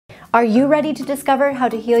Are you ready to discover how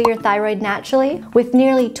to heal your thyroid naturally? With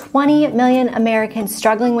nearly 20 million Americans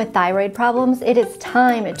struggling with thyroid problems, it is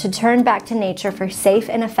time to turn back to nature for safe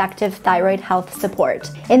and effective thyroid health support.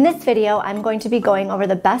 In this video, I'm going to be going over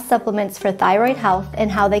the best supplements for thyroid health and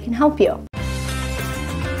how they can help you.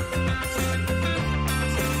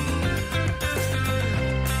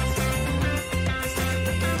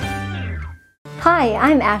 Hi,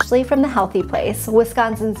 I'm Ashley from The Healthy Place,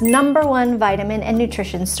 Wisconsin's #1 vitamin and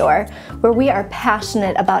nutrition store, where we are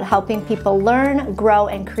passionate about helping people learn, grow,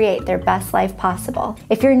 and create their best life possible.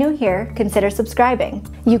 If you're new here, consider subscribing.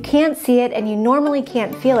 You can't see it and you normally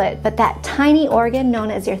can't feel it, but that tiny organ known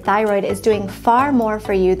as your thyroid is doing far more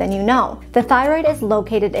for you than you know. The thyroid is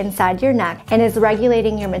located inside your neck and is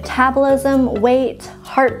regulating your metabolism, weight,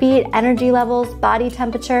 heartbeat, energy levels, body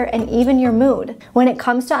temperature, and even your mood. When it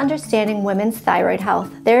comes to understanding women's thyroid health,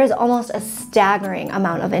 there is almost a staggering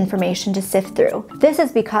amount of information to sift through. This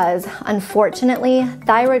is because, unfortunately,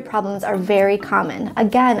 thyroid problems are very common,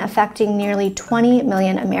 again affecting nearly 20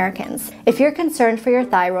 million Americans. If you're concerned for your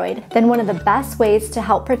thyroid, then one of the best ways to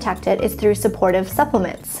help protect it is through supportive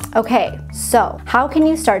supplements. Okay, so how can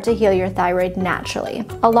you start to heal your thyroid naturally?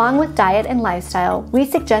 Along with diet and lifestyle, we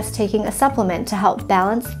suggest taking a supplement to help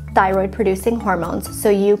balance thyroid producing hormones so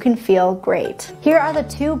you can feel great. Here are the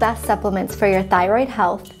 2 best supplements for your thyroid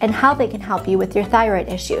health and how they can help you with your thyroid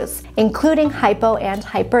issues, including hypo and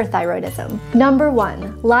hyperthyroidism. Number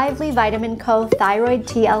 1, Lively Vitamin Co. Thyroid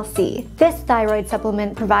TLC. This thyroid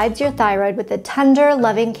supplement provides your thyroid with the tender,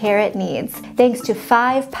 loving care it needs, thanks to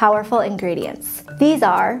 5 powerful ingredients. These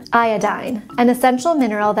are iodine, an essential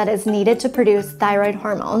mineral that is needed to produce thyroid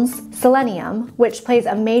hormones, selenium, which plays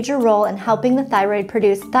a major role in helping the thyroid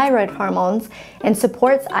produce thyroid hormones and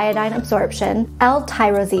supports iodine absorption,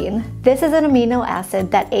 L-tyrosine. This is an amino acid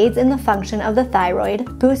that aids in the function of the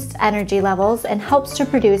thyroid, boosts energy levels, and helps to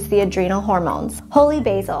produce the adrenal hormones. Holy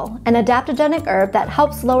basil, an adaptogenic herb that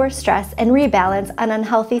helps lower stress and rebalance an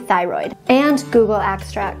unhealthy thyroid. And guggul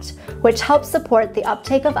extract, which helps support the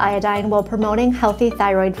uptake of iodine while promoting healthy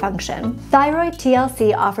thyroid function. Thyroid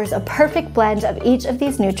TLC offers a perfect blend of each of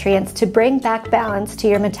these nutrients to bring back balance to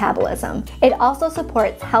your metabolism. It also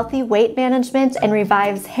supports healthy weight management and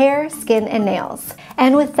revives hair, skin, and nails.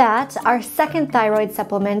 And with that, our second thyroid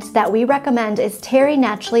supplement that we recommend is Terry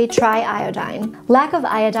Naturally Tri-Iodine. Lack of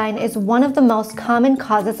iodine is one of the most common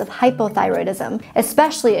causes of hypothyroidism,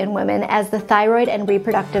 especially in women as the thyroid and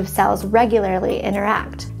reproductive cells regularly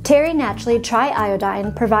interact. Terry Naturally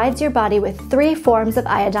Tri-Iodine provides your body with 3 forms of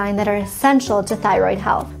iodine that are essential to thyroid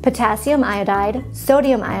health. Potassium iodide,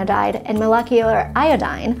 sodium iodide, and molecular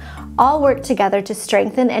iodine all work together to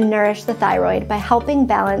strengthen and nourish the thyroid by helping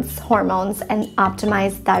balance hormones and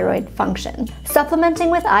optimize thyroid function. Supplementing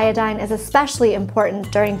with iodine is especially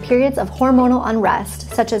important during periods of hormonal unrest,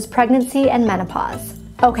 such as pregnancy and menopause.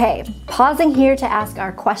 Okay, pausing here to ask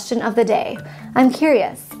our question of the day. I'm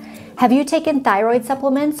curious, have you taken thyroid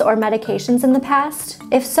supplements or medications in the past?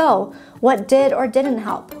 If so, what did or didn't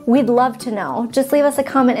help? We'd love to know. Just leave us a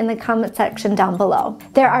comment in the comment section down below.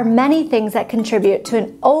 There are many things that contribute to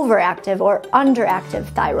an overactive or underactive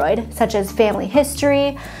thyroid, such as family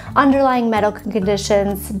history, underlying medical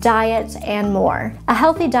conditions, diet, and more. A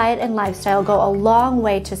healthy diet and lifestyle go a long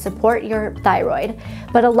way to support your thyroid,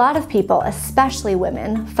 but a lot of people, especially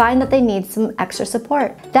women, find that they need some extra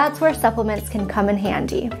support. That's where supplements can come in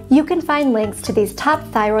handy. You can find links to these top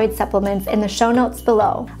thyroid supplements in the show notes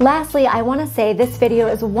below. Lastly, I want to say this video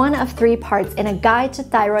is one of 3 parts in a Guide to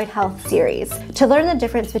Thyroid Health series. To learn the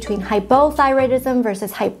difference between hypothyroidism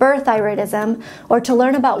versus hyperthyroidism, or to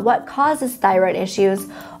learn about what causes thyroid issues,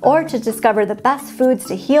 or to discover the best foods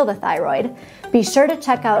to heal the thyroid, be sure to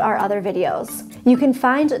check out our other videos. You can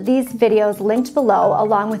find these videos linked below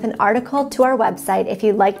along with an article to our website if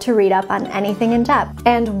you'd like to read up on anything in depth.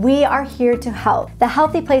 And we are here to help. The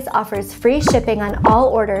Healthy Place offers free shipping on all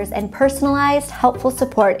orders and personalized, helpful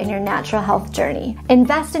support in your natural health journey.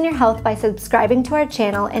 Invest in your health by subscribing to our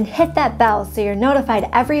channel and hit that bell so you're notified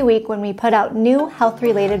every week when we put out new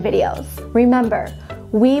health-related videos. Remember,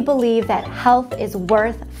 we believe that health is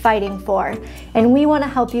worth fighting for, and we want to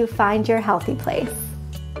help you find your healthy place.